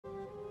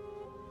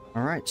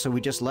Alright, so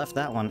we just left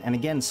that one. And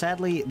again,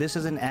 sadly, this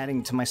isn't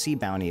adding to my sea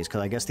bounties,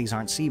 because I guess these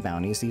aren't sea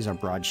bounties, these are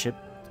broad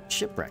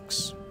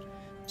shipwrecks.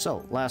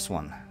 So, last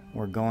one.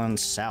 We're going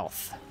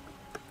south.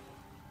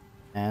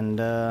 And,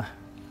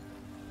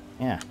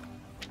 yeah.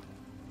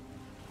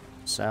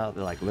 South,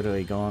 like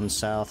literally going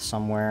south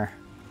somewhere.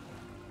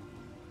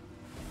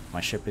 My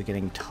ship is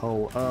getting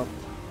tow up.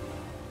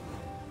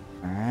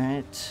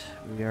 Alright,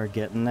 we are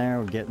getting there,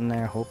 we're getting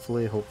there.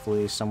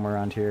 Hopefully somewhere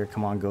around here.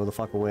 Come on, go the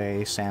fuck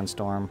away,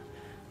 sandstorm.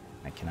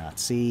 I cannot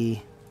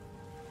see.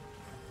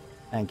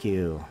 Thank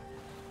you.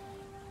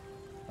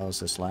 That was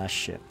this last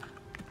ship.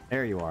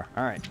 There you are.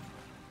 Alright.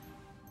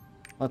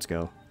 Let's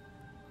go.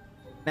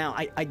 Now,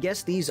 I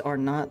guess these are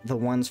not the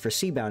ones for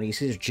sea bounties.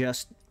 These are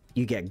just,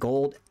 you get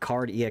gold,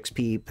 card,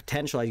 EXP,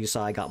 potential, as you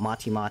saw, I got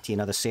Mati Mati,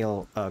 another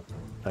sail,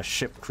 a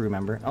ship crew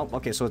member. Oh,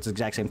 okay, so it's the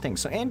exact same thing.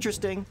 So,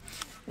 interesting.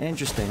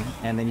 Interesting.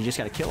 And then you just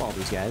gotta kill all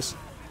these guys.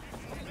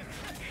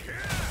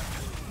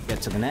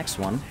 Get to the next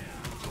one.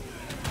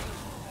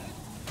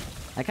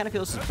 I kind of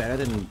feel this is better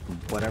than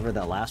whatever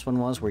the last one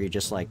was, where you're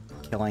just, like,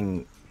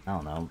 killing, I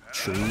don't know,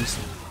 trees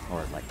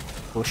or, like,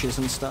 bushes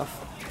and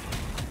stuff.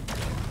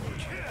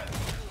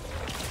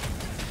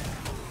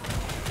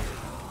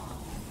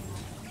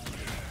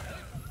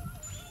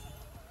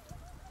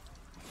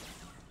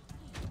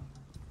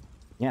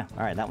 Yeah,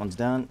 alright, that one's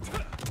done.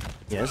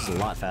 Yeah, this is a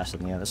lot faster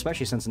than the other,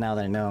 especially since now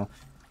that I know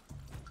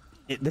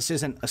this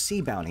isn't a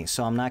sea bounty,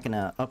 so I'm not going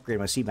to upgrade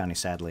my sea bounty,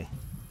 sadly.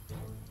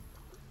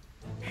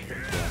 Do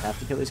I have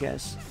to kill these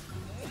guys?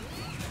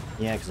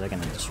 Yeah, because they're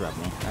going to disrupt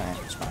me. Alright,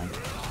 it's fine.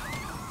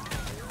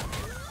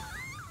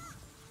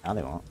 Now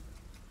they won't.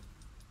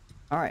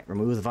 Alright,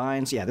 remove the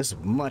vines. Yeah, this is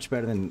much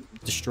better than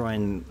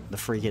destroying the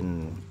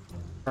freaking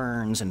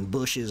ferns and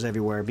bushes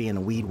everywhere, being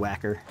a weed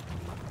whacker.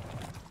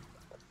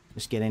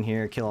 Just get in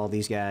here, kill all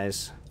these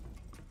guys.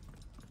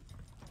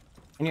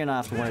 And you're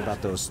not have to worry about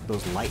those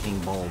lightning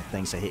bulb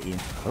things that hit you.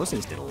 Those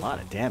things did a lot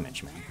of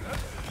damage, man.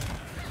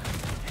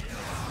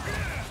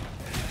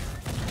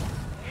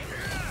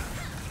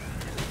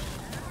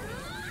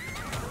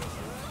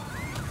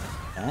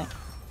 Okay.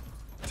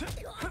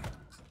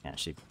 Yeah,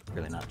 she's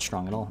really not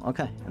strong at all.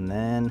 Okay, and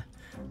then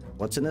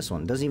what's in this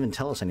one? Doesn't even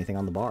tell us anything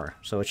on the bar.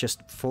 So it's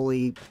just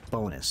fully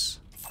bonus.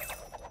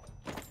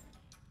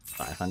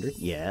 500,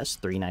 yes.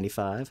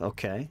 395,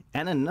 okay.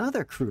 And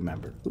another crew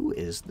member. Who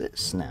is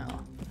this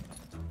now?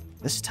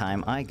 This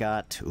time I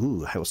got...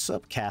 Ooh, what's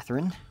up,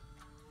 Catherine?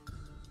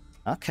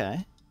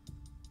 Okay.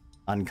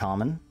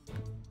 Uncommon.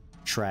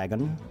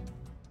 Dragon.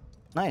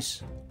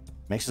 Nice.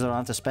 Makes it so I don't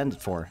have to spend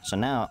it for. So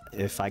now,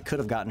 if I could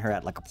have gotten her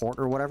at like a port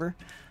or whatever,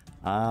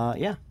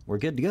 yeah, we're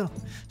good to go.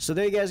 So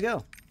there you guys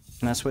go.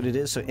 And that's what it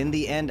is. So in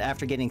the end,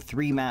 after getting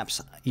 3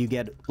 maps, you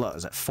get, what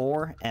is it,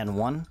 4 and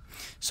 1?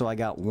 So I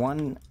got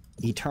 1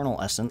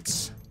 Eternal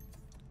Essence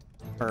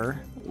per,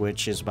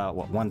 which is about,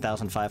 what,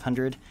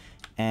 1,500.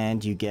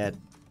 And you get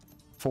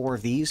 4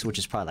 of these, which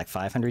is probably like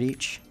 500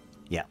 each.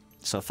 Yeah,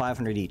 so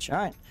 500 each. All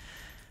right.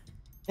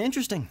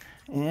 Interesting.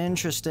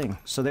 Interesting.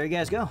 So there you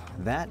guys go.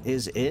 That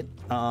is it.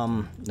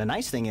 The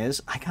nice thing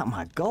is, I got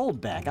my gold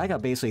back. I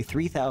got basically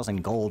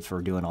 3,000 gold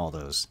for doing all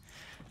those.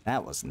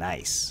 That was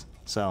nice.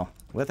 So,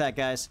 with that,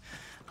 guys,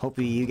 hope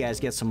you guys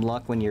get some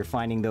luck when you're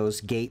finding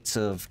those gates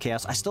of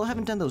chaos. I still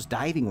haven't done those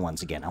diving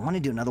ones again. I want to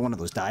do another one of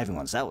those diving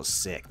ones. That was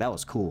sick. That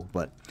was cool.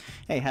 But,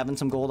 hey, having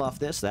some gold off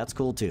this, that's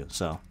cool too.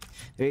 So,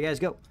 there you guys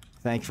go.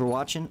 Thanks for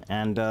watching,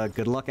 and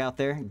good luck out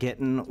there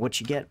getting what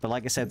you get. But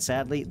like I said,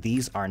 sadly,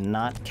 these are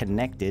not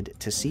connected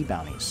to sea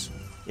bounties.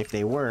 If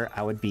they were,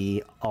 I would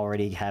be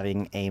already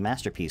having a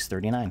Masterpiece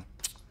 39.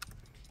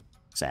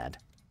 Sad.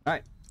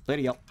 Alright,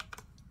 later, y'all.